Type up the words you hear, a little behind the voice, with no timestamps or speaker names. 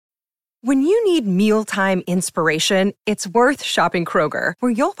When you need mealtime inspiration, it's worth shopping Kroger,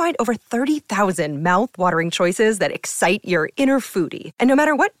 where you'll find over 30,000 mouth-watering choices that excite your inner foodie. And no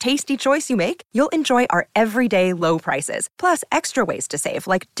matter what tasty choice you make, you'll enjoy our everyday low prices, plus extra ways to save,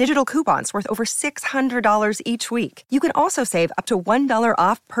 like digital coupons worth over $600 each week. You can also save up to $1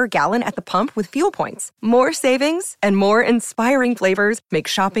 off per gallon at the pump with fuel points. More savings and more inspiring flavors make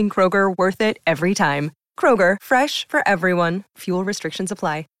shopping Kroger worth it every time. Kroger, fresh for everyone. Fuel restrictions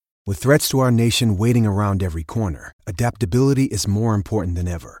apply. With threats to our nation waiting around every corner, adaptability is more important than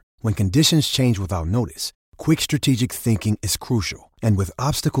ever. When conditions change without notice, quick strategic thinking is crucial. And with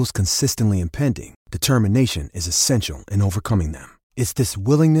obstacles consistently impending, determination is essential in overcoming them. It's this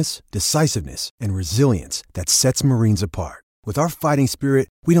willingness, decisiveness, and resilience that sets Marines apart. With our fighting spirit,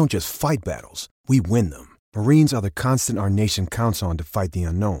 we don't just fight battles, we win them. Marines are the constant our nation counts on to fight the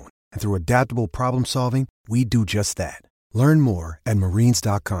unknown. And through adaptable problem solving, we do just that. Learn more at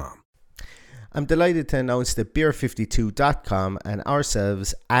marines.com. I'm delighted to announce that beer52.com and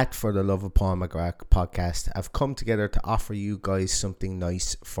ourselves at For the Love of Paul McGrath podcast have come together to offer you guys something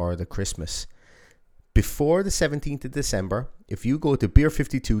nice for the Christmas. Before the 17th of December, if you go to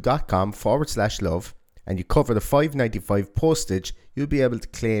beer52.com/love and you cover the $5.95 postage, you'll be able to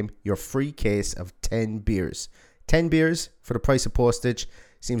claim your free case of 10 beers. 10 beers for the price of postage.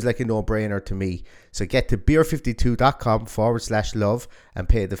 Seems like a no-brainer to me. So get to beer52.com/love and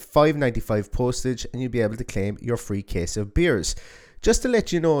pay the $5.95 postage and you'll be able to claim your free case of beers. Just to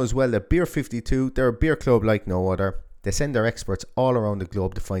let you know as well that Beer 52, they're a beer club like no other. They send their experts all around the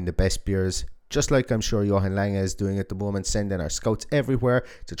globe to find the best beers, just like I'm sure Johan Lange is doing at the moment, sending our scouts everywhere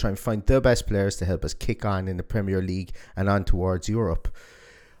to try and find the best players to help us kick on in the Premier League and on towards Europe.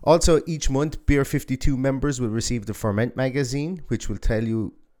 Also, each month, Beer 52 members will receive the Ferment magazine, which will tell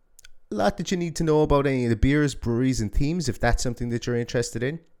you a lot that you need to know about any of the beers, breweries and teams, if that's something that you're interested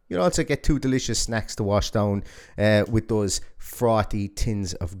in. You'll also get 2 delicious snacks to wash down with those frothy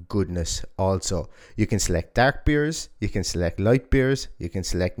tins of goodness also. You can select dark beers, you can select light beers, you can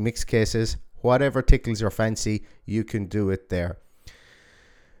select mixed cases. Whatever tickles your fancy, you can do it there.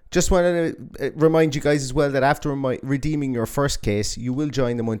 Just wanted to remind you guys as well that after redeeming your first case, you will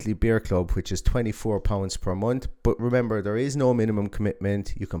join the monthly beer club, which is £24 per month. But remember, there is no minimum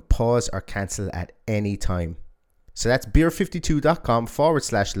commitment. You can pause or cancel at any time. So that's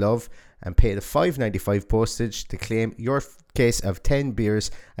beer52.com/love and pay the $5.95 postage to claim your case of 10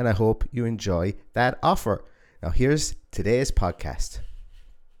 beers. And I hope you enjoy that offer. Now here's today's podcast.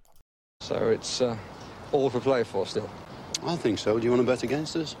 So it's all to play for still. I think so. Do you want to bet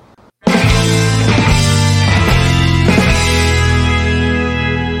against us?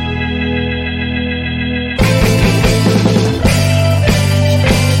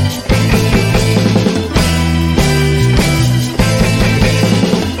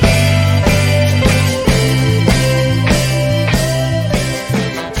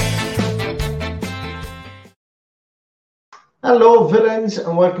 Hello, villains,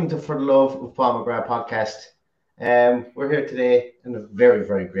 and welcome to For the Love of Paul McGrath podcast. We're here today on a very,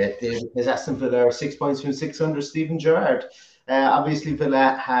 very great day because Aston Villa are 6 points from 600 Steven Gerrard. Obviously,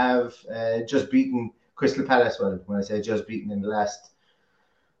 Villa have just beaten Crystal Palace. Well, when I say just beaten, in the last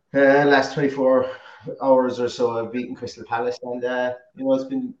 24 hours or so, have beaten Crystal Palace, and it was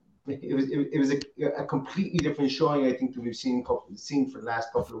a completely different showing, I think, that we've seen for the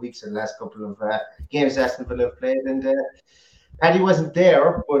last couple of weeks and last couple of games Aston Villa have played. And Paddy wasn't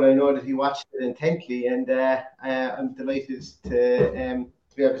there, but I know that he watched it intently, and I'm delighted to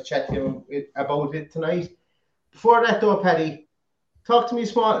be able to chat to him about it tonight. Before that, though, Paddy, talk to me a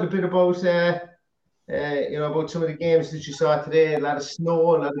bit about about some of the games that you saw today. A lot of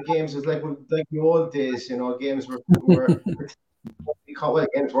snow, a lot of games. It was like the old days. games were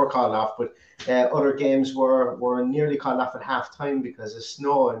games were called off, but other games were nearly called off at half time because of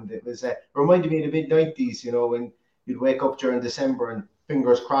snow, and it was reminded me of the mid-90s. When you'd wake up during December and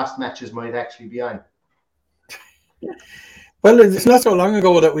fingers crossed matches might actually be on. Well, it's not so long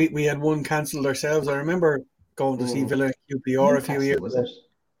ago that we had one cancelled ourselves. I remember going to see Villa QPR a few years ago.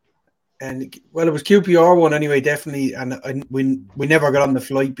 And it was QPR one anyway, definitely. And we never got on the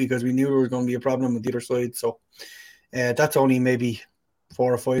flight because we knew there was going to be a problem with the other side. So that's only maybe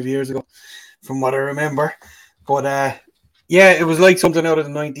 4 or 5 years ago from what I remember. But it was like something out of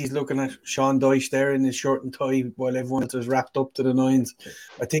the 90s, looking at Sean Dyche there in his shirt and tie while everyone else was wrapped up to the nines.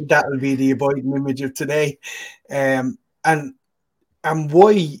 I think that will be the abiding image of today. And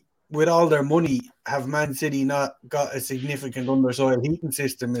why, with all their money, have Man City not got a significant undersoil heating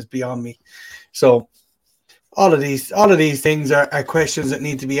system is beyond me. So all of these things are questions that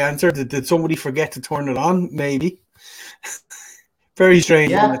need to be answered. Did somebody forget to turn it on? Maybe. Very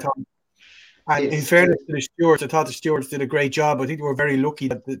strange. Yeah. And in fairness to the stewards, I thought the stewards did a great job. I think they were very lucky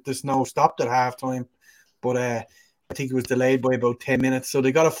that the snow stopped at halftime, but I think it was delayed by about 10 minutes. So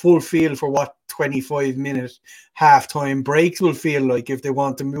they got a full feel for what 25-minute halftime breaks will feel like if they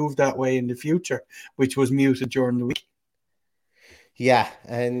want to move that way in the future, which was muted during the week. Yeah,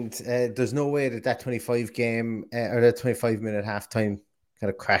 and there's no way that 25 game or that 25-minute halftime kind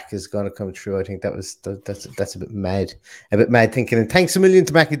of crack is going to come true. I think that's a bit mad thinking. And thanks a million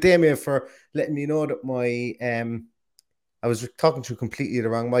to Macadamia for letting me know that my I was talking to completely the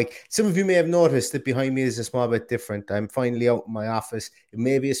wrong mic. Some of you may have noticed that behind me is a small bit different. I'm finally out in my office. It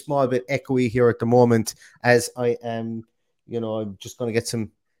may be a small bit echoey here at the moment as I am, I'm just going to get some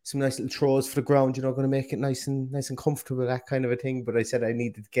nice little throws for the ground, going to make it nice and comfortable, that kind of a thing. But I said I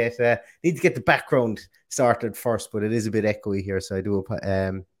needed to get the background started first, but it is a bit echoey here, so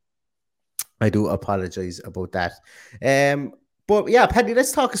I do apologize about that. But yeah, Paddy,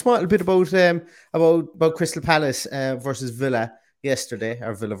 let's talk a small bit about Crystal Palace versus Villa yesterday,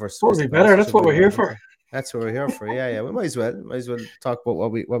 or Villa versus. Totally better. That's what we're here for. That's what we're here for. Yeah. We might as well talk about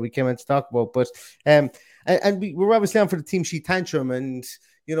what we came in to talk about. But and we were obviously on for the team sheet tantrum, and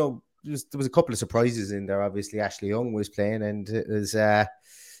there was a couple of surprises in there. Obviously, Ashley Young was playing, and it was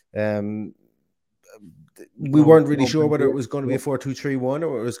we weren't really sure whether it was going to be a 4-2-3-1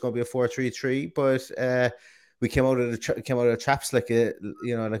 or it was going to be a 4-3-3, but we came out of the traps like a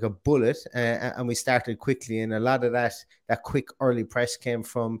bullet, and we started quickly. And a lot of that quick early press came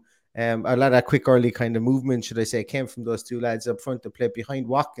from a lot of that quick early kind of movement, should I say, came from those two lads up front that played behind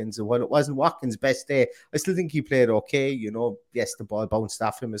Watkins. And while it wasn't Watkins' best day, I still think he played okay. Yes, the ball bounced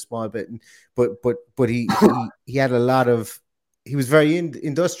off him a small bit, but he had a lot of. He was very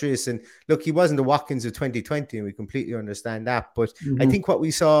industrious, and look, he wasn't the Watkins of 2020, and we completely understand that. But I think what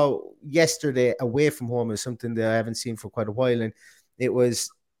we saw yesterday away from home is something that I haven't seen for quite a while, and it was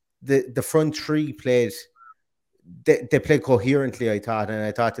the front three played. They played coherently, I thought, and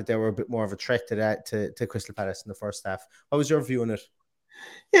I thought that they were a bit more of a threat to Crystal Palace in the first half. What was your view on it?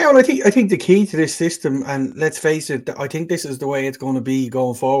 Yeah, well, I think the key to this system, and let's face it, I think this is the way it's going to be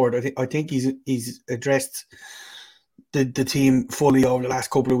going forward. I think he's addressed the team fully over the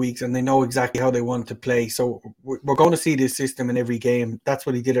last couple of weeks, and they know exactly how they want to play. So we're going to see this system in every game. That's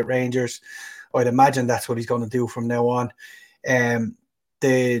what he did at Rangers. I'd imagine that's what he's going to do from now on.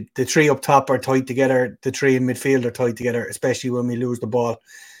 The three up top are tied together. The three in midfield are tied together, especially when we lose the ball.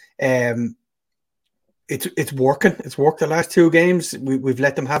 It's working. It's worked the last two games. We've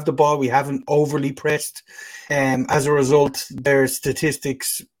let them have the ball. We haven't overly pressed. As a result, their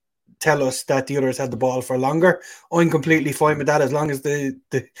statistics tell us that the others had the ball for longer. I'm completely fine with that as long as the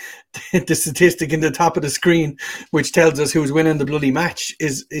statistic in the top of the screen, which tells us who's winning the bloody match,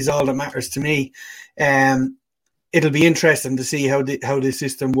 is all that matters to me. It'll be interesting to see how the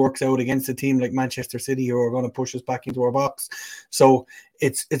system works out against a team like Manchester City, who are going to push us back into our box. So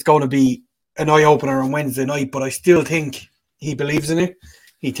it's going to be an eye opener on Wednesday night, but I still think he believes in it.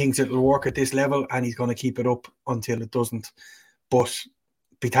 He thinks it'll work at this level, and he's going to keep it up until it doesn't. But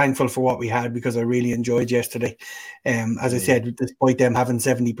be thankful for what we had, because I really enjoyed yesterday. As I said, despite them having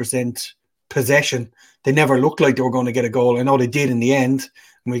 70% possession, they never looked like they were going to get a goal. I know they did in the end,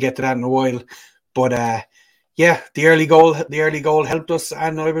 and we'll get to that in a while. But yeah, the early goal helped us,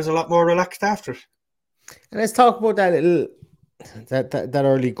 and I was a lot more relaxed after it. And let's talk about that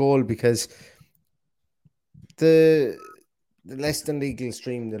early goal, because the less than legal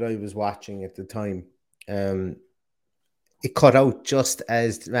stream that I was watching at the time, it cut out just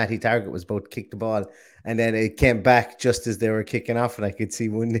as Matty Targett was about to kick the ball, and then it came back just as they were kicking off, and I could see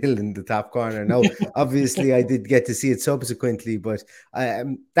 1-0 in the top corner. Now, obviously, I did get to see it subsequently, but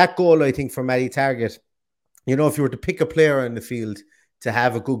that goal, I think, for Matty Targett, if you were to pick a player on the field to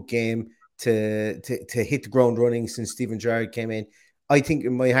have a good game, to hit the ground running since Steven Gerrard came in, I think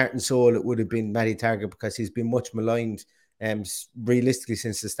in my heart and soul it would have been Matty Targett, because he's been much maligned realistically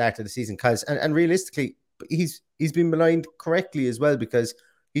since the start of the season. And realistically, he's been maligned correctly as well, because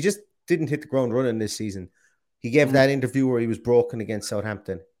he just didn't hit the ground running this season. He gave that interview where he was broken against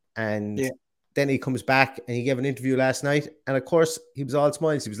Southampton, and then he comes back and he gave an interview last night, and of course he was all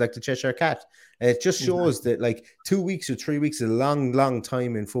smiles. He was like the Cheshire Cat, and it just shows that like 2 weeks or 3 weeks is a long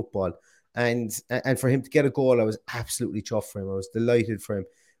time in football, and for him to get a goal, I was absolutely chuffed for him. I was delighted for him.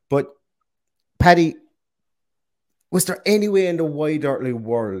 But Paddy, was there any way in the wide earthly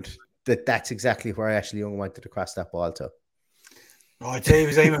world that that's exactly where Ashley Young wanted to cross that ball to? Oh, I'd say he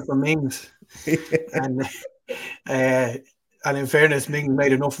was aiming for Mings. And in fairness, Mings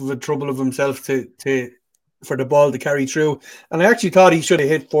made enough of a trouble of himself for the ball to carry through. And I actually thought he should have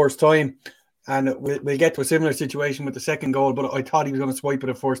hit first time. And we'll get to a similar situation with the second goal, but I thought he was going to swipe it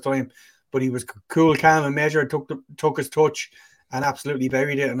the first time. But he was cool, calm, and measured, took his touch and absolutely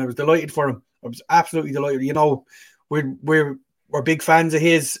buried it. And I was delighted for him. I was absolutely delighted. You know, we're big fans of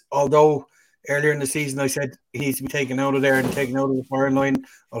his, although earlier in the season I said he needs to be taken out of there and taken out of the firing line.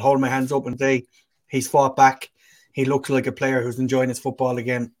 I'll hold my hands up and say he's fought back. He looks like a player who's enjoying his football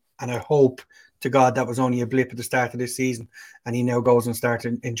again. And I hope to God that was only a blip at the start of this season and he now goes and starts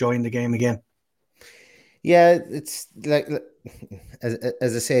enjoying the game again. Yeah, it's like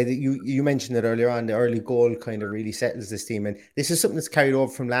as I said, you mentioned it earlier on. The early goal kind of really settles this team, and this is something that's carried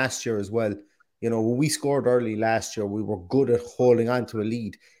over from last year as well. You know, when we scored early last year, we were good at holding on to a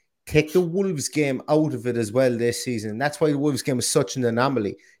lead. Take the Wolves game out of it as well this season. That's why the Wolves game was such an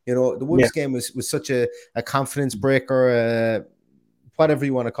anomaly. You know, the Wolves game was such a confidence breaker, whatever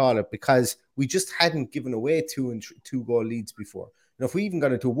you want to call it, because we just hadn't given away two goal leads before. And if we even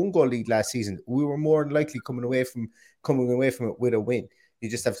got into a 1-goal lead last season, we were more than likely coming away from it with a win. You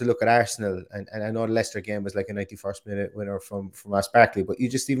just have to look at Arsenal, and I know the Leicester game was like a 91st minute winner from Ross Barkley, but you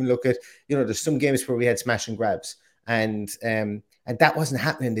just even look at, you know, there's some games where we had smash and grabs, and that wasn't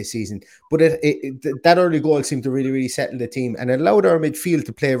happening this season. But that early goal seemed to really, really settle the team, and it allowed our midfield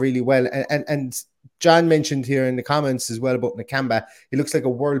to play really well. And John mentioned here in the comments as well about Nakamba. He looks like a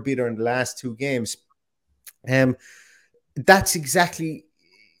world beater in the last 2 games. That's exactly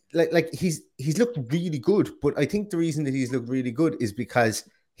like he's looked really good, but I think the reason that he's looked really good is because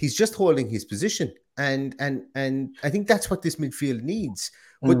he's just holding his position, and I think that's what this midfield needs.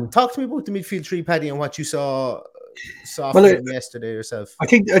 But talk to me about the midfield three, Paddy, and what you saw from them yesterday yourself. I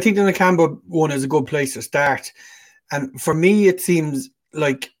think the Nakamba one is a good place to start, and for me, it seems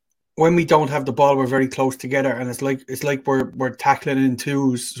like when we don't have the ball, we're very close together, and it's like we're tackling in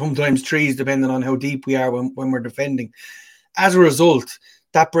twos, sometimes threes, depending on how deep we are when we're defending. As a result,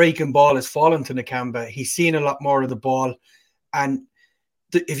 that breaking ball has fallen to Nakamba. He's seen a lot more of the ball, and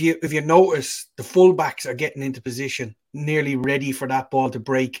if you notice, the fullbacks are getting into position, nearly ready for that ball to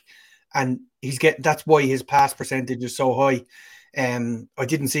break, and that's why his pass percentage is so high. I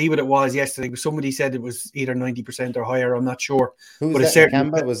didn't see what it was yesterday, but somebody said it was either 90% or higher. I'm not sure. Who was that?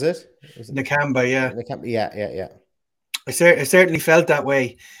 Nakamba, was it? Nakamba, yeah. Nakamba, yeah. I certainly felt that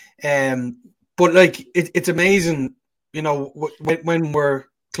way. But like it's amazing, you know, when we're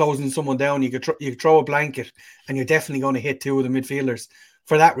closing someone down, you could throw a blanket and you're definitely going to hit 2 of the midfielders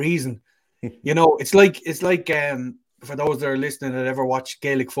for that reason. You know, it's like for those that are listening that ever watch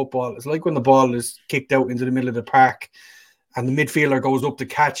Gaelic football, it's like when the ball is kicked out into the middle of the park and the midfielder goes up to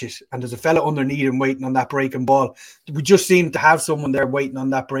catch it and there's a fella underneath him waiting on that breaking ball. We just seem to have someone there waiting on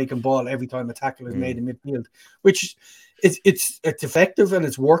that breaking ball every time a tackle is made in midfield, which it's effective and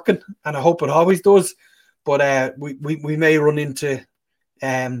it's working, and I hope it always does. But we may run into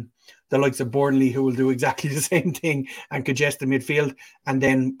the likes of Burnley, who will do exactly the same thing and congest the midfield, and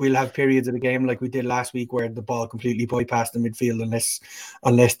then we'll have periods of the game like we did last week where the ball completely bypassed the midfield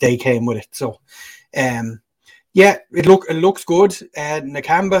unless they came with it. So, yeah, it looks good.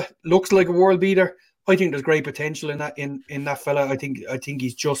 Nakamba looks like a world beater. I think there's great potential in that fella. I think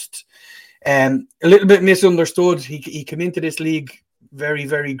he's just a little bit misunderstood. He came into this league very,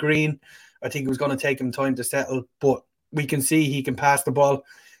 very green. I think it was going to take him time to settle, but we can see he can pass the ball.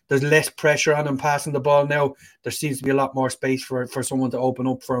 There's less pressure on him passing the ball now. There seems to be a lot more space for someone to open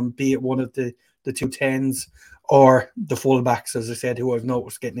up for him, be it one of the 210s or the fullbacks, as I said, who I've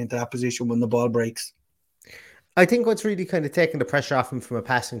noticed getting into that position when the ball breaks. I think what's really kind of taking the pressure off him from a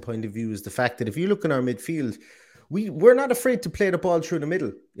passing point of view is the fact that if you look in our midfield, we're not afraid to play the ball through the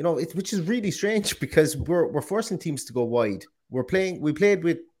middle, you know, which is really strange because we're forcing teams to go wide. We played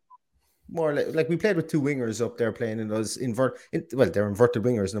with more like we played with 2 wingers up there playing in those they're inverted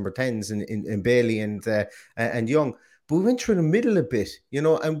wingers, number 10s in Bailey and Young, but we went through the middle a bit, you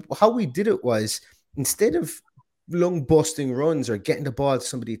know, and how we did it was instead of long busting runs or getting the ball to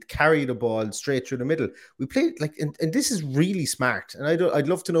somebody to carry the ball straight through the middle, we played like, and this is really smart, and I'd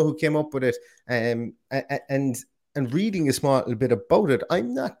love to know who came up with it, and reading a small little bit about it,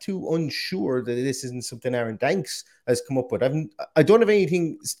 I'm not too unsure that this isn't something Aaron Danks has come up with. I don't have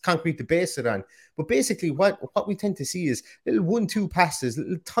anything concrete to base it on, but basically what we tend to see is little 1-2 passes,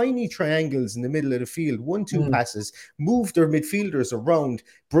 little tiny triangles in the middle of the field, 1-2 passes, move their midfielders around,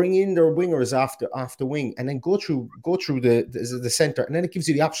 bring in their wingers off the wing, and then go through the center, and then it gives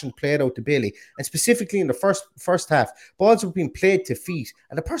you the option to play it out to Bailey. And specifically in the first half, balls were being played to feet,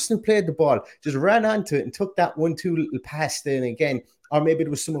 and the person who played the ball just ran onto it and took that 1-2 little pass then again. Or maybe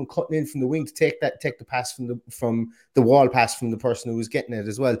there was someone cutting in from the wing to take the pass from the wall pass from the person who was getting it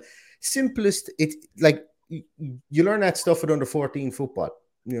as well. Simplest, it like you learn that stuff at under 14 football.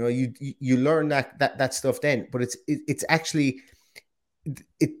 you learn that stuff then. But it's actually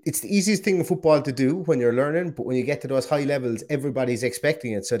it's the easiest thing in football to do when you're learning, but when you get to those high levels, everybody's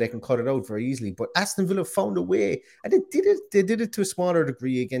expecting it, so they can cut it out very easily. But Aston Villa found a way, and they did it to a smaller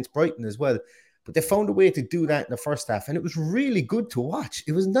degree against Brighton as well. But they found a way to do that in the first half, and it was really good to watch.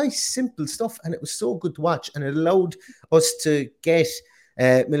 It was nice, simple stuff, and it was so good to watch, and it allowed us to get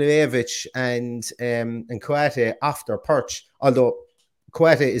Milivojevic and Kouyaté off their perch. Although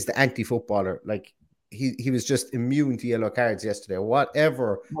Kouyaté is the anti-footballer, like. He was just immune to yellow cards yesterday.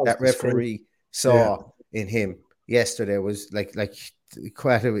 Whatever that referee saw in him yesterday was like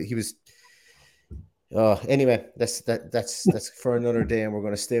quite. He was. Anyway, that's for another day, and we're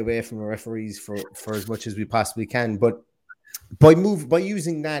going to stay away from the referees for as much as we possibly can. But by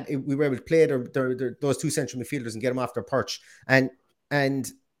using that, we were able to play those two central midfielders and get them off their perch. And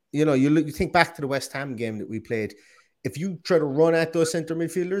you think back to the West Ham game that we played. If you try to run at those centre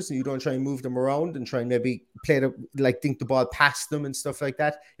midfielders and you don't try and move them around and try and maybe think the ball past them and stuff like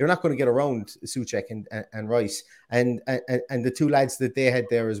that, you're not going to get around Souček and Rice. And the two lads that they had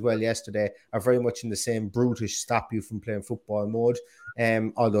there as well yesterday are very much in the same brutish stop you from playing football mode.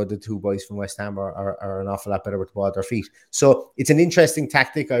 Although the two boys from West Ham are an awful lot better with the ball at their feet. So it's an interesting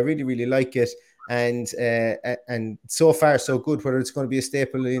tactic. I really, really like it. And so far so good. Whether it's going to be a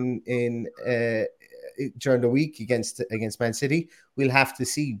staple in during the week against Man City, we'll have to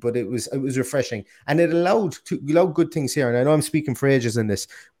see. But it was refreshing, and it allowed good things here. And I know I'm speaking for ages in this,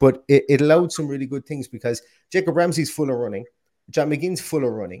 but it allowed some really good things because Jacob Ramsey's full of running, John McGinn's full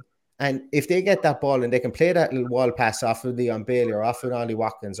of running, and if they get that ball and they can play that little wall pass off of Leon Bailey or off of Ollie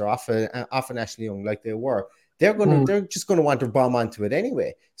Watkins or off of Ashley Young like they were, they're just going to want to bomb onto it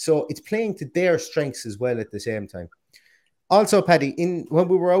anyway. So it's playing to their strengths as well at the same time. Also, Paddy, when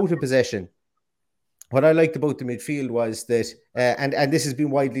we were out of possession, what I liked about the midfield was that, and this has been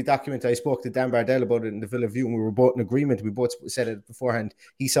widely documented. I spoke to Dan Bardell about it in the Villa View, and we were both in agreement. We both said it beforehand.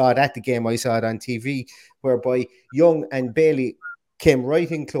 He saw it at the game. I saw it on TV, whereby Young and Bailey came right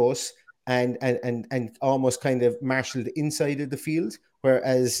in close and almost kind of marshaled inside of the field,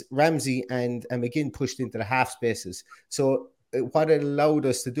 whereas Ramsey and McGinn pushed into the half spaces. So what it allowed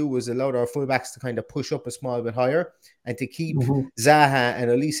us to do was allowed our fullbacks to kind of push up a small bit higher and to keep Zaha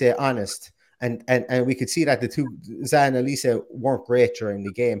and Elise honest. And we could see that the two, Zaha and Elise, weren't great during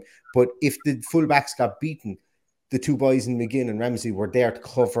the game. But if the fullbacks got beaten, the two boys in McGinn and Ramsey were there to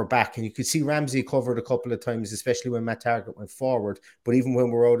cover back. And you could see Ramsey covered a couple of times, especially when Matt Targett went forward. But even when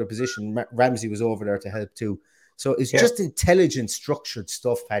we were out of position, Ramsey was over there to help too. So it's just intelligent, structured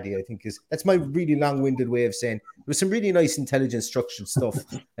stuff, Paddy, I think that's my really long-winded way of saying there was some really nice, intelligent, structured stuff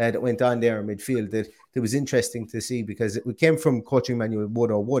that went on there in midfield that was interesting to see because it came from Coaching Manual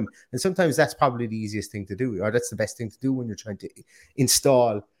 101. And sometimes that's probably the easiest thing to do, or that's the best thing to do when you're trying to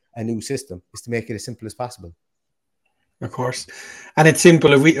install a new system, is to make it as simple as possible. Of course. And it's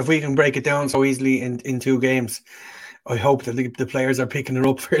simple. If we can break it down so easily in two games, I hope that the players are picking it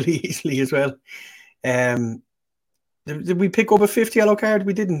up fairly easily as well. Did we pick up a 5th yellow card?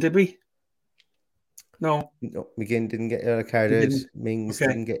 We didn't, did we? No, McGinn didn't get yellow carded. Mings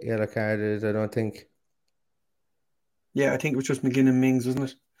didn't get yellow carded, I don't think. Yeah, I think it was just McGinn and Mings, wasn't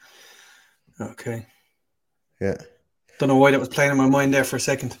it? Okay. Yeah. Don't know why that was playing in my mind there for a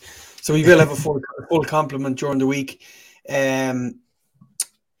second. So we will have a full complement during the week.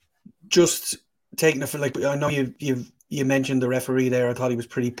 Just taking it for I know you mentioned the referee there. I thought he was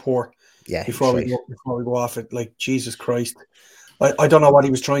pretty poor. Yeah. Before we go off it, Jesus Christ, I don't know what he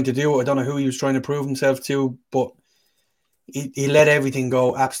was trying to do. I don't know who he was trying to prove himself to, but he let everything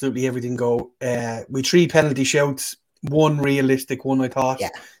go, absolutely everything go. We 3 penalty shouts, 1 realistic one, I thought. Yeah.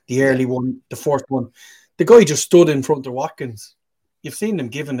 The early one, the fourth one. The guy just stood in front of Watkins. You've seen them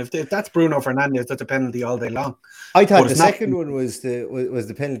given. If that's Bruno Fernandes, that's a penalty all day long. I thought the second one was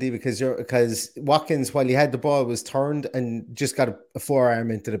the penalty because Watkins, while he had the ball, was turned and just got a forearm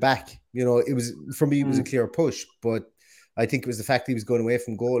into the back. It was, for me, it was a clear push, but I think it was the fact he was going away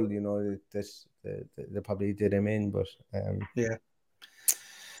from goal. That probably did him in. But yeah.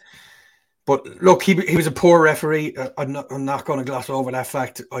 But look, he was a poor referee. I'm not going to gloss over that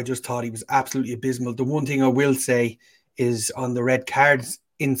fact. I just thought he was absolutely abysmal. The one thing I will say is on the red cards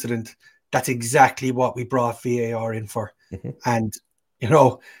incident, that's exactly what we brought VAR in for. And,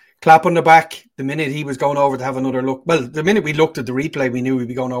 clap on the back, the minute he was going over to have another look. Well, the minute we looked at the replay, we knew we'd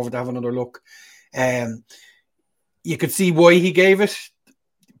be going over to have another look. You could see why he gave it,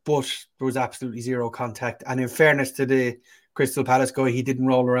 but there was absolutely zero contact. And in fairness to the Crystal Palace guy, he didn't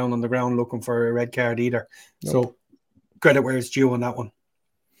roll around on the ground looking for a red card either. Nope. So credit where it's due on that one.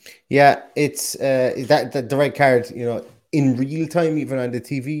 Yeah, it's that the red card, in real time, even on the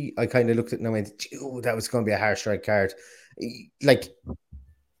TV, I kind of looked at it and I went, "Oh, that was going to be a harsh red card." Like,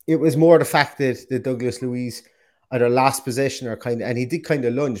 it was more the fact that Douglas Luiz either lost possession or and he did kind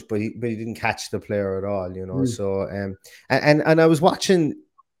of lunge, but he didn't catch the player at all, you know. So and I was watching,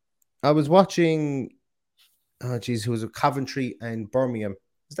 oh geez, who was it, Coventry and Birmingham.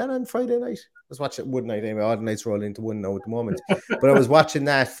 Is that on Friday night? I was watching one night anyway. All the nights roll into one now at the moment. But I was watching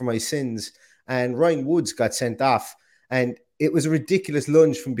that for my sins, and Ryan Woods got sent off, and it was a ridiculous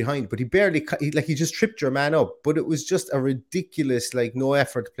lunge from behind, but he just tripped your man up. But it was just a ridiculous, like, no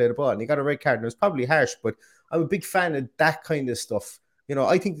effort to play the ball, and he got a red card. And it was probably harsh, but I'm a big fan of that kind of stuff. You know,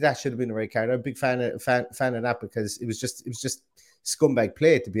 I think that should have been a red card. I'm a big fan of that because it was just scumbag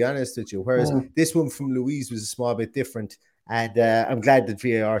play, to be honest with you. Whereas this one from Louise was a small bit different. And I'm glad that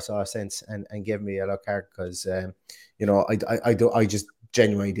VAR saw sense and gave me a yellow card because, you know, I just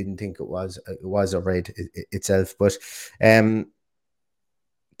genuinely didn't think it was a red itself. But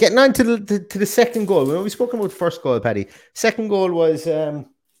getting on to the second goal. We've spoken about the first goal, Paddy. Second goal was, I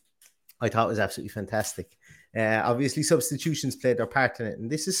thought was absolutely fantastic. Obviously, substitutions played their part in it. And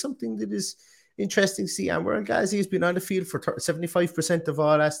this is something that is interesting to see. Anwar El Ghazi has been on the field for 75% of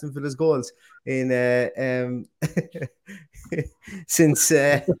all Aston Villa's goals in since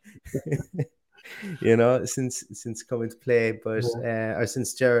you know, since coming to play, but or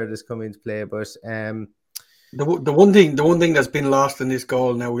since Gerrard has come into play. But the one thing that's been lost in this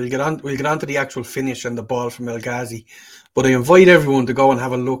goal. Now we'll get on to the actual finish and the ball from El Ghazi, but I invite everyone to go and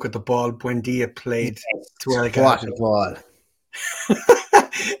have a look at the ball Buendia played to El Ghazi. What a ball!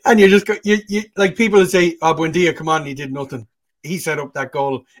 And you just you like people would say, "Oh, Buendia, come on, he did nothing. He set up that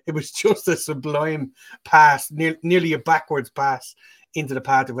goal. It was just a sublime pass, nearly a backwards pass into the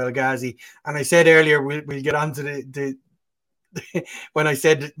path of El Ghazi." And I said earlier, we'll get on to the when I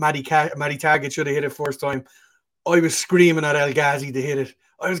said that Matty Target should have hit it first time. I was screaming at El Ghazi to hit it.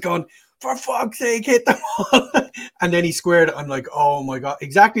 I was going, for fuck's sake, hit the ball. And then he squared it. I'm like, oh my God.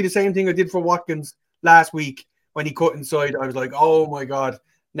 Exactly the same thing I did for Watkins last week when he cut inside. I was like, oh my God.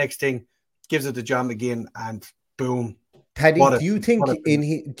 Next thing, gives it to John McGinn and boom. Paddy, do you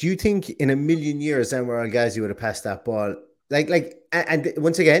think in a million years Anwar El Ghazi would have passed that ball? And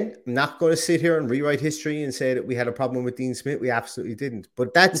once again, I'm not going to sit here and rewrite history and say that we had a problem with Dean Smith. We absolutely didn't.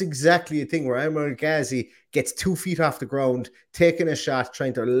 But that's exactly a thing where Anwar El Ghazi gets 2 feet off the ground, taking a shot,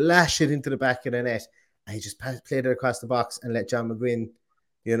 trying to lash it into the back of the net, and he just played it across the box and let John McGinn,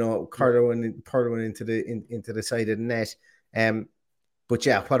 you know, curl one into the side of the net. But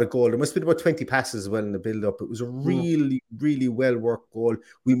yeah, what a goal. There must have been about 20 passes as well in the build-up. It was a really, really well-worked goal.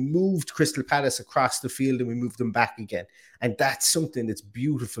 We moved Crystal Palace across the field and we moved them back again. And that's something that's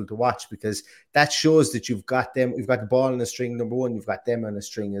beautiful to watch because that shows that you've got the ball on a string, number one, you've got them on a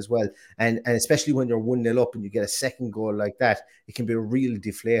string as well. And especially when you're 1-0 up and you get a second goal like that, it can be a real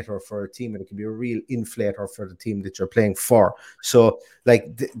deflator for a team and it can be a real inflator for the team that you're playing for. So,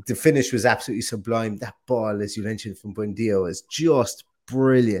 like, the finish was absolutely sublime. That ball, as you mentioned, from Buendia was just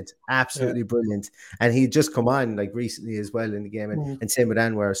brilliant, absolutely brilliant. And he just come on like recently as well in the game, and same with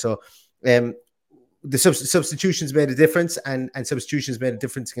Anwar. So the substitutions made a difference, and substitutions made a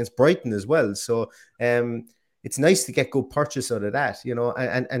difference against Brighton as well. So it's nice to get good purchase out of that, you know.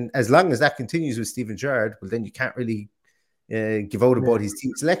 And as long as that continues with Steven Gerrard, well, then you can't really give out about his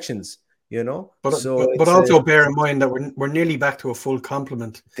team selections, you know. But also bear in mind that we're nearly back to a full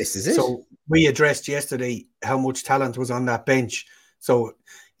complement. This is it. So we addressed yesterday how much talent was on that bench. So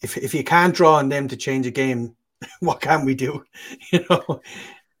if you can't draw on them to change a game, what can we do? You know.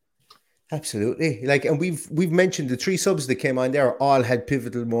 Absolutely. Like, and we've mentioned the 3 subs that came on there all had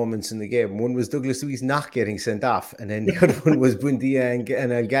pivotal moments in the game. One was Douglas Luiz not getting sent off, and then the other one was Buendia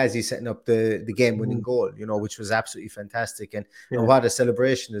and El Ghazi setting up the game-winning goal, you know, which was absolutely fantastic. And what a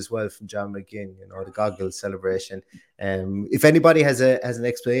celebration as well from John McGinn, you know, the goggles celebration. If anybody has an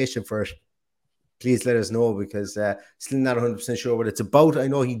explanation for it, please let us know, because still not 100% sure what it's about. I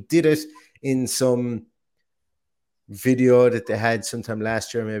know he did it in some video that they had sometime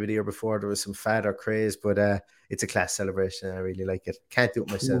last year, maybe the year before. There was some fad or craze, but it's a class celebration. I really like it. Can't do it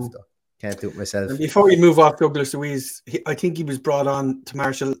myself, though. Can't do it myself. And before we move off Douglas Luiz, I think he was brought on to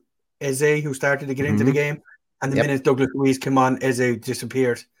Marshall Eze, who started to get into the game. And the minute Douglas Luiz came on, Eze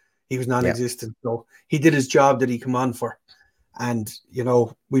disappeared. He was non-existent. So he did his job that he came on for. And, you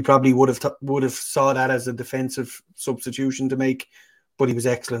know, we probably would have saw that as a defensive substitution to make, but he was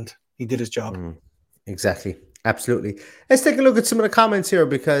excellent. He did his job. Exactly. Absolutely. Let's take a look at some of the comments here,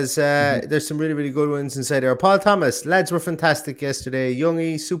 because there's some really, really good ones inside there. Paul Thomas, lads were fantastic yesterday.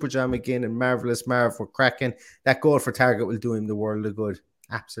 Youngie, Super John McGinn, and Marvellous Marv were cracking. That goal for Target will do him the world of good.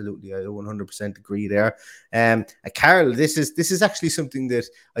 Absolutely, I 100% agree there. Carol, this is actually something that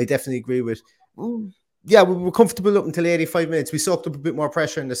I definitely agree with. Yeah, we were comfortable up until 85 minutes. We soaked up a bit more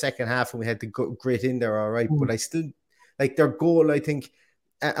pressure in the second half, and we had to grit in there, all right. But I still like their goal. I think,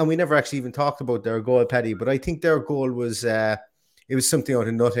 and we never actually even talked about their goal, Paddy. But I think their goal was it was something out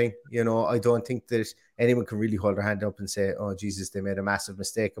of nothing. You know, I don't think that anyone can really hold their hand up and say, "Oh Jesus, they made a massive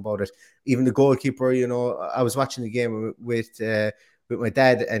mistake about it." Even the goalkeeper, you know, I was watching the game with my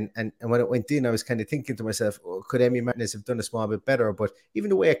dad, and when it went in, I was kind of thinking to myself, oh, could Emi Martinez have done a small bit better? But even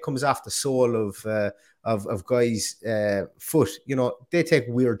the way it comes off the sole of guys' foot, you know, they take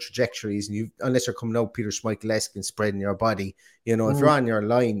weird trajectories, and unless you're coming out Peter Schmeichel-esque and spreading your body, you know, if you're on your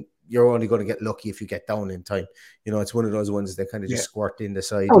line, you're only going to get lucky if you get down in time. You know, it's one of those ones that kind of just squirt in the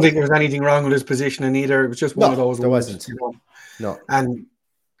side. I don't think there was anything wrong with his positioning either. It was just one of those there ones. Wasn't. You know? No. And,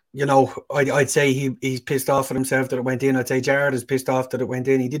 you know, I'd say he's pissed off at himself that it went in. I'd say Jared is pissed off that it went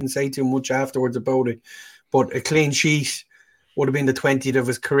in. He didn't say too much afterwards about it. But a clean sheet would have been the 20th of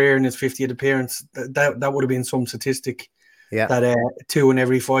his career and his 50th appearance. That would have been some statistic. Yeah. That 2 in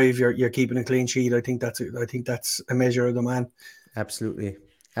every 5 you're keeping a clean sheet. I think that's a measure of the man. Absolutely.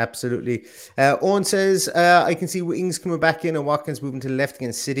 Owen says, I can see Ings coming back in and Watkins moving to the left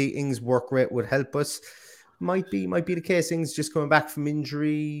against City. Ings' work rate would help us. Might be the case. Ings just coming back from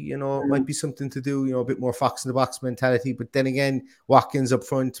injury, you know, might be something to do, you know, a bit more fox in the box mentality. But then again, Watkins up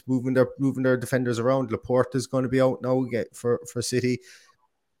front, moving their defenders around. Laporte is going to be out now for City.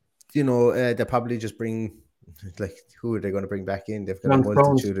 You know, they'll probably just bring, like, who are they going to bring back in? They've got a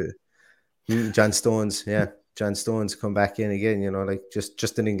multitude of John Stones, yeah. John Stones come back in again, you know, like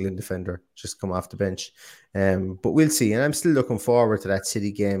just an England defender, just come off the bench. But we'll see. And I'm still looking forward to that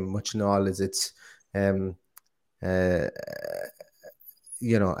City game, much and all as it's, you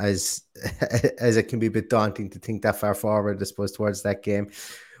know, as it can be a bit daunting to think that far forward, I suppose, towards that game.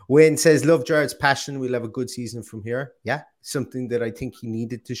 Wayne says, love Jared's passion. We'll have a good season from here. Yeah, something that I think he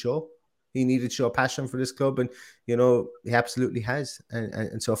needed to show. He needed to show passion for this club, and you know he absolutely has.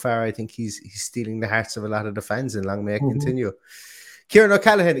 And so far, I think he's stealing the hearts of a lot of the fans, and long may it continue. Kieran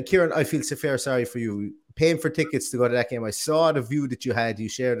O'Callaghan, Kieran, I feel so fair sorry for you paying for tickets to go to that game. I saw the view that you had. You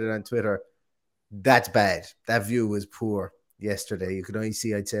shared it on Twitter. That's bad. That view was poor yesterday. You could only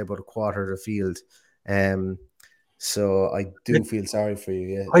see, I'd say, about a quarter of the field. So I do feel sorry for you.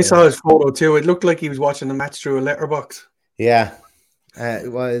 Yeah, I saw his photo too. It looked like he was watching the match through a letterbox. Yeah.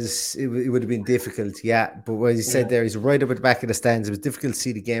 It would have been difficult, yeah. But what he said there, he's right up at the back of the stands. It was difficult to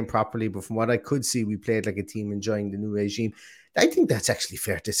see the game properly, but from what I could see, we played like a team enjoying the new regime. I think that's actually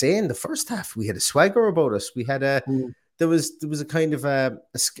fair to say. In the first half, we had a swagger about us. We had there was a kind of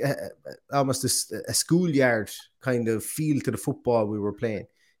almost a schoolyard kind of feel to the football we were playing,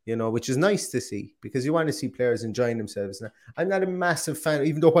 you know, which is nice to see because you want to see players enjoying themselves. Now, I'm not a massive fan,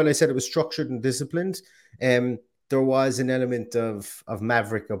 even though while I said it was structured and disciplined, there was an element of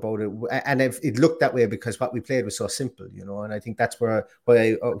maverick about it, and it looked that way because what we played was so simple, you know. And I think that's why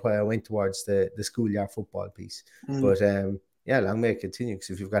I went towards the schoolyard football piece. But yeah, long may it continue. Because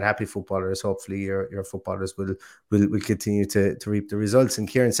if you've got happy footballers, hopefully your footballers will continue to reap the results. And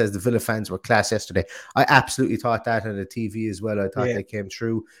Kieran says the Villa fans were class yesterday. I absolutely thought that on the TV as well. I thought they came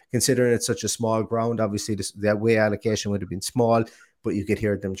through, considering it's such a small ground. Obviously, the away allocation would have been small, but you could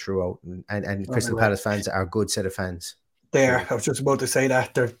hear them throughout. And Crystal Palace fans are a good set of fans. They are. I was just about to say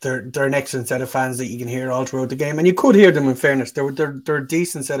that they're an excellent set of fans that you can hear all throughout the game, and you could hear them. In fairness, they're a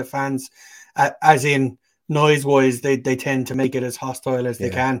decent set of fans, as in noise-wise. They tend to make it as hostile as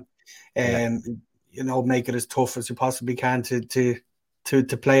they can, you know, make it as tough as you possibly can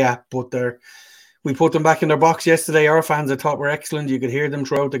to play at. But we put them back in their box yesterday. Our fans, I thought, were excellent. You could hear them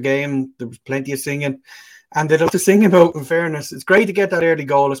throughout the game. There was plenty of singing. And they love to sing about, in fairness. It's great to get that early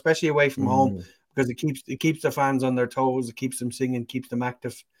goal, especially away from home, because it keeps the fans on their toes, it keeps them singing, keeps them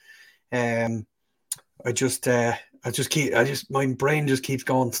active. My brain just keeps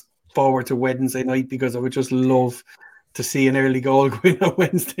going forward to Wednesday night because I would just love to see an early goal going on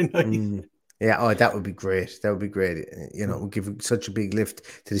Wednesday night. Yeah, that would be great. That would be great. You know, it would give such a big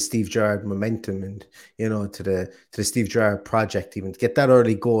lift to the Steve Gerrard momentum and, you know, to the Steve Gerrard project, even to get that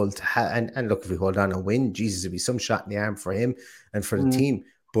early goal and look, if we hold on and win, Jesus, it'd be some shot in the arm for him and for the team.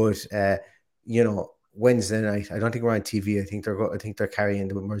 But you know, Wednesday night, I don't think we're on TV. I think they're carrying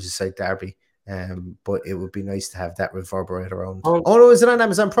the Merseyside derby. But it would be nice to have that reverberate around. Oh no, is it on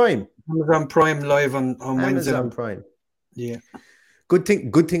Amazon Prime? Amazon Prime live on Wednesday. Amazon Prime. Yeah. Good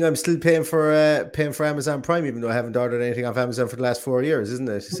thing I'm still paying for Amazon Prime, even though I haven't ordered anything off Amazon for the last 4 years, isn't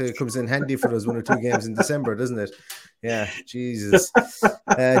it? So it comes in handy for those 1 or 2 games in December, doesn't it? Yeah, Jesus.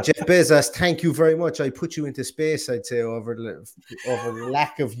 Jeff Bezos, thank you very much. I put you into space, I'd say, over the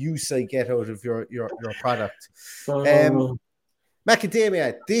lack of use I get out of your product. Oh.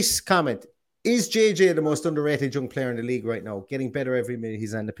 Macadamia, this comment: is JJ the most underrated young player in the league right now? Getting better every minute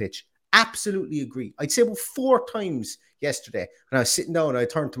he's on the pitch. Absolutely agree. I'd say about 4 times yesterday when I was sitting down, I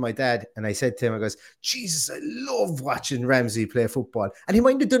turned to my dad and I said to him, I goes, Jesus, I love watching Ramsey play football. And he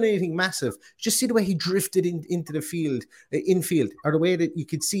mightn't have done anything massive. Just see the way he drifted into the field, infield, or the way that you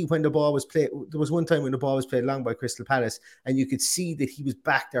could see when the ball was played. There was one time when the ball was played long by Crystal Palace and you could see that he was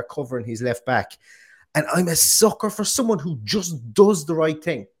back there covering his left back. And I'm a sucker for someone who just does the right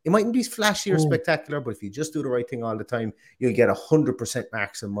thing. It mightn't be flashy or spectacular, but if you just do the right thing all the time, you'll get 100%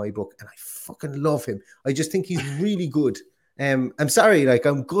 marks in my book. And I fucking love him. I just think he's really good. I'm sorry, like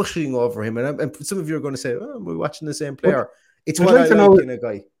I'm gushing over him. And some of you are going to say, oh, we're watching the same player. It's what I like in a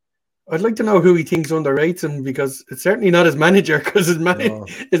guy. I'd like to know who he thinks underrates him, because it's certainly not his manager, because his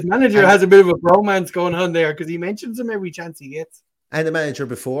manager has a bit of a bromance going on there, because he mentions him every chance he gets. And the manager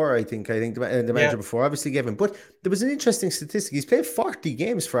before, I think the manager before obviously gave him. But there was an interesting statistic. He's played 40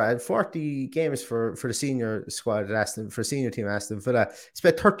 games for the senior squad at Aston, for senior team Aston Villa. He's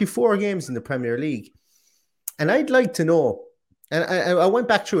played 34 games in the Premier League. And I'd like to know, and I went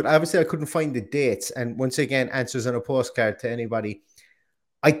back through it. Obviously, I couldn't find the dates. And once again, answers on a postcard to anybody.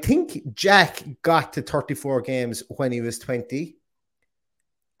 I think Jack got to 34 games when he was 20.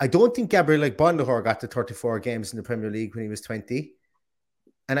 I don't think Gabriel Bondahor got to 34 games in the Premier League when he was 20.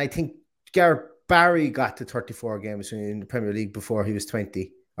 And I think Gareth Barry got to 34 games in the Premier League before he was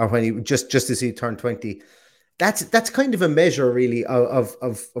 20, or when he just as he turned 20. That's kind of a measure, really, of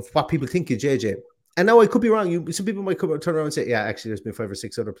what people think of JJ. And now I could be wrong. Some people might turn around and say, yeah, actually, there's been 5 or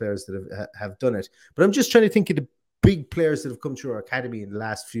 6 other players that have done it. But I'm just trying to think of the big players that have come through our academy in the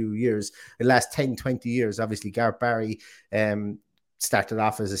last few years, the last 10, 20 years. Obviously, Gareth Barry, started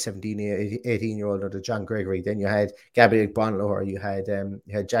off as a 17, 18-year-old under John Gregory. Then you had Gabriel Bonlower, you had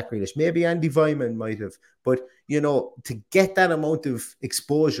Jack Grealish. Maybe Andy Vyman might have. But, to get that amount of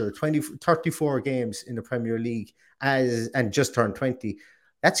exposure, 34 games in the Premier League and just turned 20,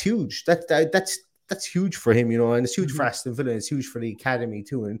 that's huge. That's huge for him, and it's huge for Aston Villa. It's huge for the academy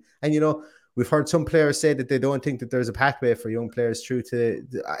too. And we've heard some players say that they don't think that there's a pathway for young players through to.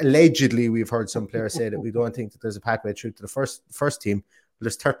 Allegedly, we've heard some players say that we don't think that there's a pathway through to the first team. But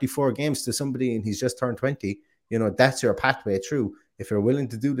there's 34 games to somebody, and he's just turned 20. That's your pathway through. If you're willing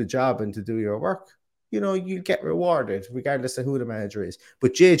to do the job and to do your work, you get rewarded regardless of who the manager is.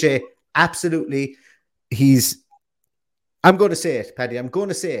 But JJ, absolutely, I'm going to say it, Paddy. I'm going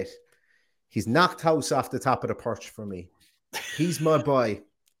to say it. He's knocked House off the top of the perch for me. He's my boy.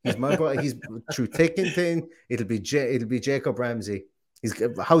 He's my boy. He's through thick and thin. It'll be Jacob Ramsey.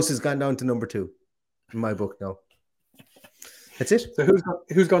 House has gone down to number 2 in my book now. That's it. So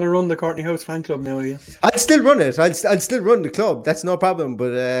who's going to run the Courtney House fan club now? I'll still run it. I'll still run the club. That's no problem.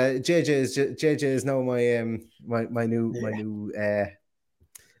 But JJ is now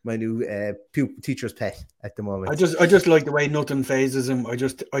my new teacher's pet at the moment. I just like the way nothing phases him. I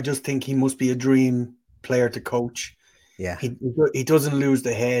just think he must be a dream player to coach. Yeah, he doesn't lose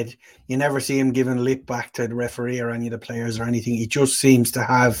the head. You never see him giving lip back to the referee or any of the players or anything. He just seems to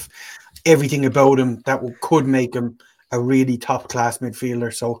have everything about him that could make him a really top class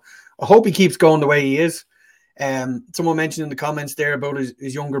midfielder. So I hope he keeps going the way he is. Someone mentioned in the comments there about his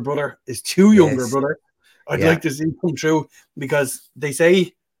younger brother, his 2 younger brother. I'd like to see him come true, because they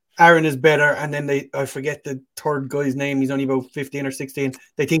say Aaron is better, and then I forget the third guy's name. He's only about 15 or 16.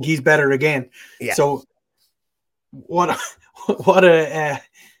 They think he's better again. Yeah. So what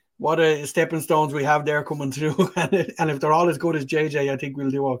a stepping stones we have there coming through. And if they're all as good as JJ, I think we'll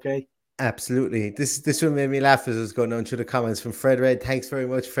do okay. Absolutely. This one made me laugh as I was going on through the comments from Fred Red. Thanks very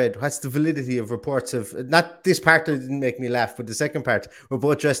much, Fred. What's the validity of reports of, not this part that didn't make me laugh, but the second part, we're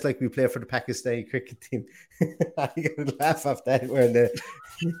both dressed like we play for the Pakistani cricket team. I could laugh off that.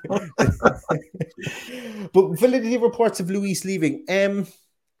 But validity of reports of Luis leaving.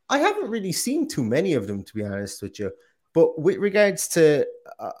 I haven't really seen too many of them, to be honest with you. But with regards to,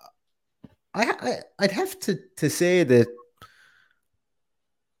 I'd have to say that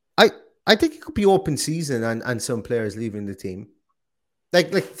I think it could be open season on some players leaving the team.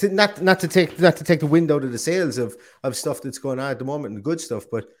 Not to take the wind out of the sails of stuff that's going on at the moment and good stuff,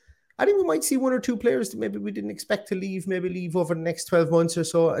 but I think we might see 1 or 2 players that maybe we didn't expect to leave, maybe leave over the next 12 months or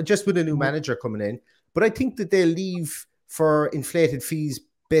so, just with a new manager coming in. But I think that they'll leave for inflated fees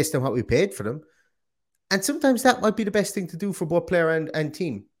based on what we paid for them. And sometimes that might be the best thing to do for both player and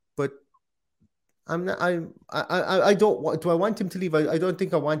team. But I don't want, do I want him to leave? I don't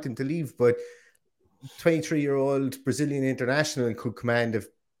think I want him to leave, but 23-year-old Brazilian international and could command a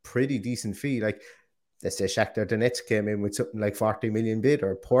pretty decent fee. Like, let's say Shakhtar Donetsk came in with something like 40 million bid,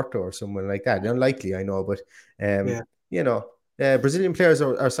 or Porto or someone like that. Unlikely, I know, but Brazilian players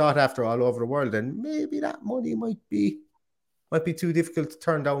are sought after all over the world, and maybe that money might be too difficult to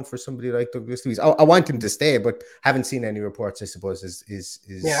turn down for somebody like Douglas Luiz. I want him to stay, but haven't seen any reports, I suppose, is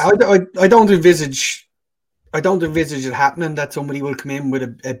Yeah, I don't envisage it happening that somebody will come in with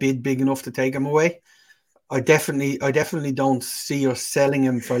a bid big enough to take him away. I definitely don't see us selling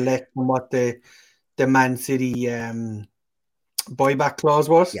him for less than what the Man City buyback clause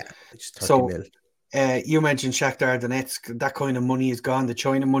was. Yeah, just 30 mil. You mentioned Shakhtar Donetsk. That kind of money is gone. The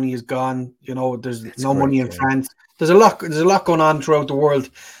China money is gone. There's That's no correct, money in France. There's a lot going on throughout the world.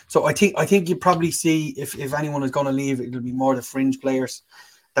 So I think you probably see if anyone is going to leave, it'll be more the fringe players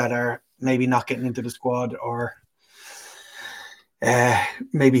that are maybe not getting into the squad, or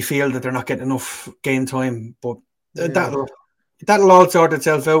maybe feel that they're not getting enough game time. But that'll all sort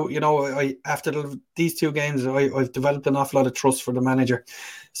itself out. After these 2 games, I've developed an awful lot of trust for the manager,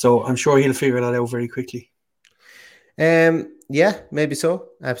 so I'm sure he'll figure that out very quickly. Yeah, maybe so.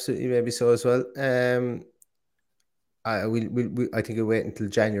 Absolutely, maybe so as well. I think we'll wait until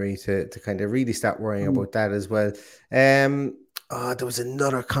January to kind of really start worrying about that as well. There was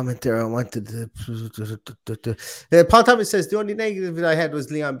another comment there I wanted to. Paul Thomas says the only negative that I had was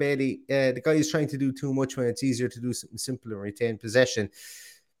Leon Bailey. The guy is trying to do too much when it's easier to do something simple and retain possession.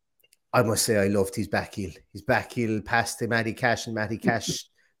 I must say I loved his back heel. His back heel passed to Matty Cash, and Matty Cash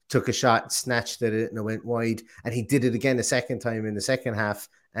took a shot, snatched at it, and it went wide. And he did it again a second time in the second half.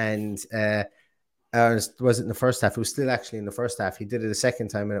 And was it in the first half? It was still actually in the first half. He did it a second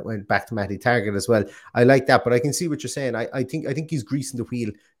time, and it went back to Matty Target as well. I like that, but I can see what you're saying. I think he's greasing the wheel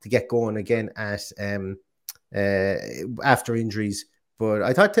to get going again at after injuries. But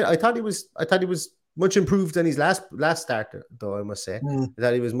I thought he was much improved than his last start, though, I must say. I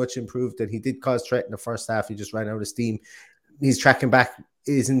thought he was much improved, and he did cause threat in the first half. He just ran out of steam. His tracking back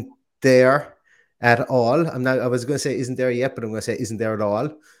isn't there at all. I was going to say isn't there yet, but I'm going to say isn't there at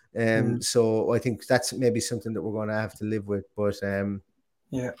all. So I think that's maybe something that we're going to have to live with. But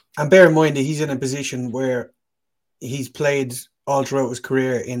yeah, and bear in mind that he's in a position where he's played all throughout his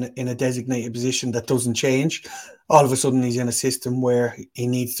career in a designated position that doesn't change. All of a sudden, he's in a system where he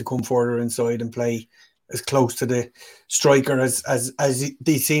needs to come further inside and play as close to the striker as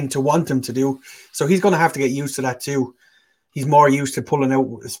they seem to want him to do. So he's going to have to get used to that too. He's more used to pulling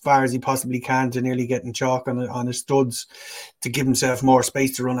out as far as he possibly can to nearly getting chalk on his studs to give himself more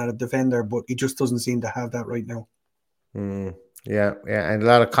space to run at a defender, but he just doesn't seem to have that right now. Yeah, and a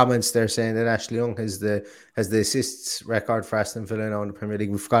lot of comments there saying that Ashley Young has the assists record for Aston Villa now in the Premier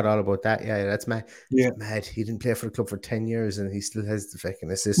League. We forgot all about that. Yeah, that's mad. Yeah, mad. He didn't play for the club for 10 years and he still has the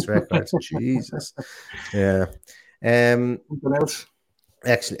fucking assist record. Jesus. Yeah. Something else.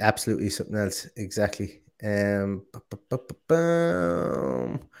 Actually, absolutely something else. Exactly. Yeah,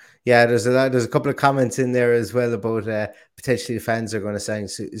 there's a couple of comments in there as well about potentially the fans are going to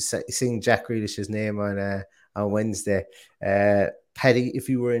sing Jack Grealish's name on Wednesday. Paddy, if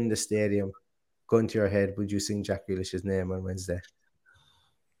you were in the stadium, gun to your head, would you sing Jack Grealish's name on Wednesday?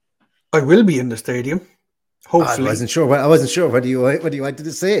 I will be in the stadium. Hopefully. I wasn't sure whether you wanted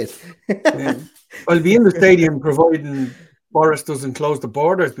to say it. Yeah. I'll be in the stadium providing Boris doesn't close the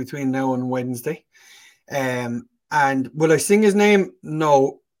borders between now and Wednesday. And will I sing his name?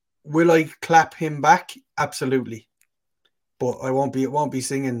 No. Will I clap him back? Absolutely. But I won't be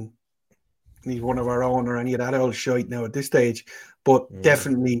singing he's one of our own or any of that old shite now at this stage. But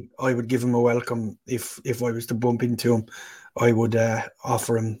definitely I would give him a welcome if I was to bump into him. I would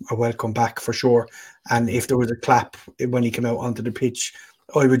offer him a welcome back for sure. And if there was a clap when he came out onto the pitch,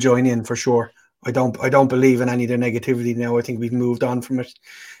 I would join in for sure. I don't believe in any of the negativity now. I think we've moved on from it.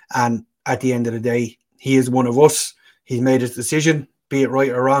 And at the end of the day, he is one of us. He's made his decision, be it right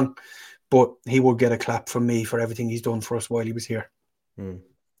or wrong, but he will get a clap from me for everything he's done for us while he was here.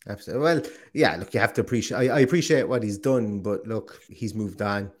 Absolutely. Well, yeah, look, you have to appreciate, I appreciate what he's done, but look, he's moved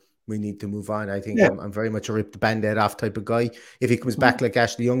on. We need to move on. I think I'm very much a rip the band-aid off type of guy. If he comes back like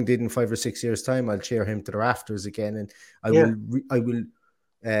Ashley Young did in 5 or 6 years' time, I'll cheer him to the rafters again. And I will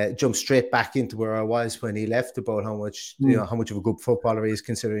jump straight back into where I was when he left about how much how much of a good footballer he is,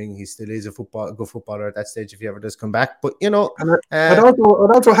 considering he still is a good footballer at that stage if he ever does come back. But and I'd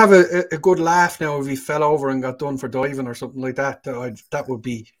also have a good laugh now if he fell over and got done for diving or something like that. That would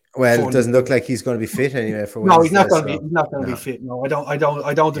be fun. It doesn't look like he's going to be fit anyway for Wednesday. No, he's not going to be fit. No, I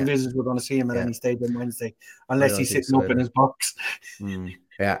don't envisage we're going to see him at any stage on Wednesday unless he's sitting up in his box.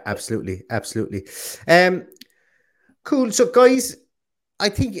 Yeah, absolutely. Cool. So guys, I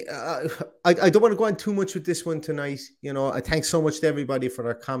think I don't want to go on too much with this one tonight. You know, I thank so much to everybody for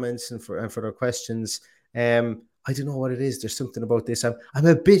their comments and for their questions. I don't know what it is. There's something about this. I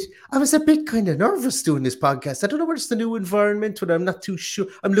was a bit kind of nervous doing this podcast. I don't know whether it's the new environment, but I'm not too sure.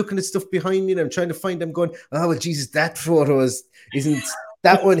 I'm looking at stuff behind me and I'm trying to find them going, oh, well, Jesus, that photo isn't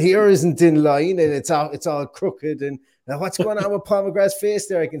that one here isn't in line and it's all crooked. And what's going on with Paul McGrath's face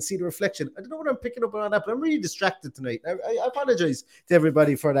there? I can see the reflection. I don't know what I'm picking up on that, but I'm really distracted tonight. I apologize to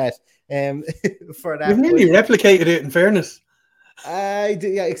everybody for that. You've nearly replicated it, in fairness. I do,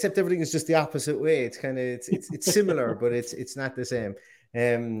 yeah, except everything is just the opposite way. It's kind of it's similar, but it's not the same.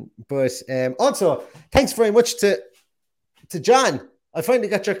 Also, thanks very much to John. I finally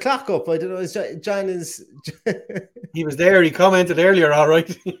got your clock up. I don't know, John is. He was there. He commented earlier. All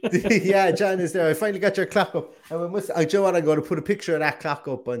right. Yeah, John is there. I finally got your clock up. And I'm going to put a picture of that clock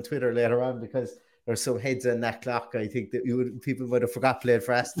up on Twitter later on because there's some heads on that clock. I think that people might have forgot played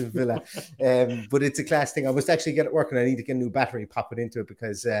for Aston Villa. But it's a class thing. I must actually get it working. I need to get a new battery, pop it into it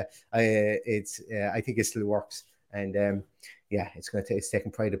because I think it still works. And it's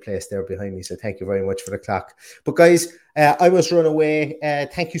taking pride of place there behind me. So thank you very much for the clock. But guys, I must run away.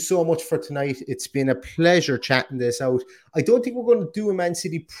 Thank you so much for tonight. It's been a pleasure chatting this out. I don't think we're going to do a Man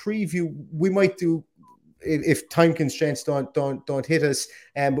City preview. We might do if time constraints don't hit us.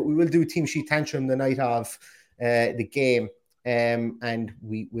 But we will do Team Sheet Tantrum the night of the game. And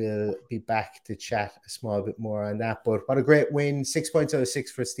we will be back to chat a small bit more on that. But what a great win. 6 points out of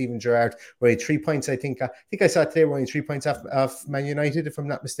 6 for Steven Gerrard. We're 3 points, I think I saw today we're only 3 points off Man United, if I'm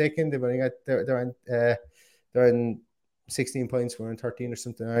not mistaken. They've only got they're on 16 points, we're on 13 or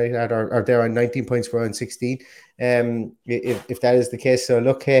something like that, or they're on 19 points, we're on 16. If that is the case. So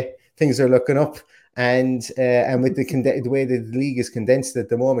look, hey, things are looking up. And with the way the league is condensed at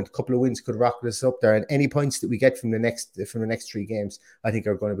the moment, a couple of wins could rocket us up there. And any points that we get from the next 3 games, I think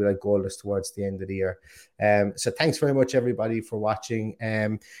are going to be like goalless towards the end of the year. So thanks very much, everybody, for watching.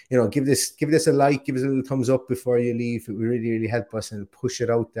 Give this a like, give us a little thumbs up before you leave. It would really, really help us and push it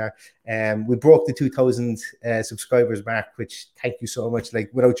out there. We broke the 2,000 subscribers mark, which thank you so much. Like,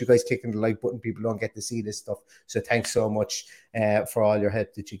 without you guys clicking the like button, people don't get to see this stuff. So thanks so much for all your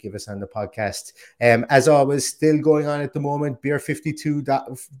help that you give us on the podcast. As always, still going on at the moment,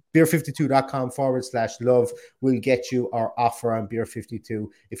 beer52.com/love will get you our offer on Beer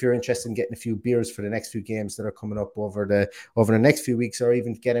 52 if you're interested in getting a few beers for the next few games that are coming up over the next few weeks, or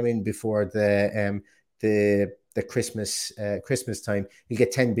even get them in before the Christmas time. You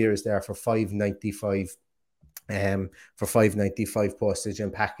get 10 beers there for $5.95. For $5.95 postage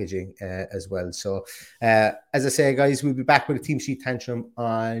and packaging as well. So as I say, guys, we'll be back with a Team Sheet Tantrum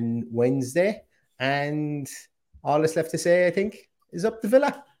on Wednesday, and all that's left to say, I think, is up the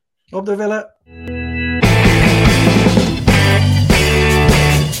Villa. Up the Villa.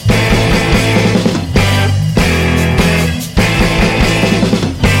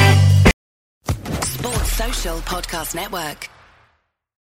 Sports Social Podcast Network.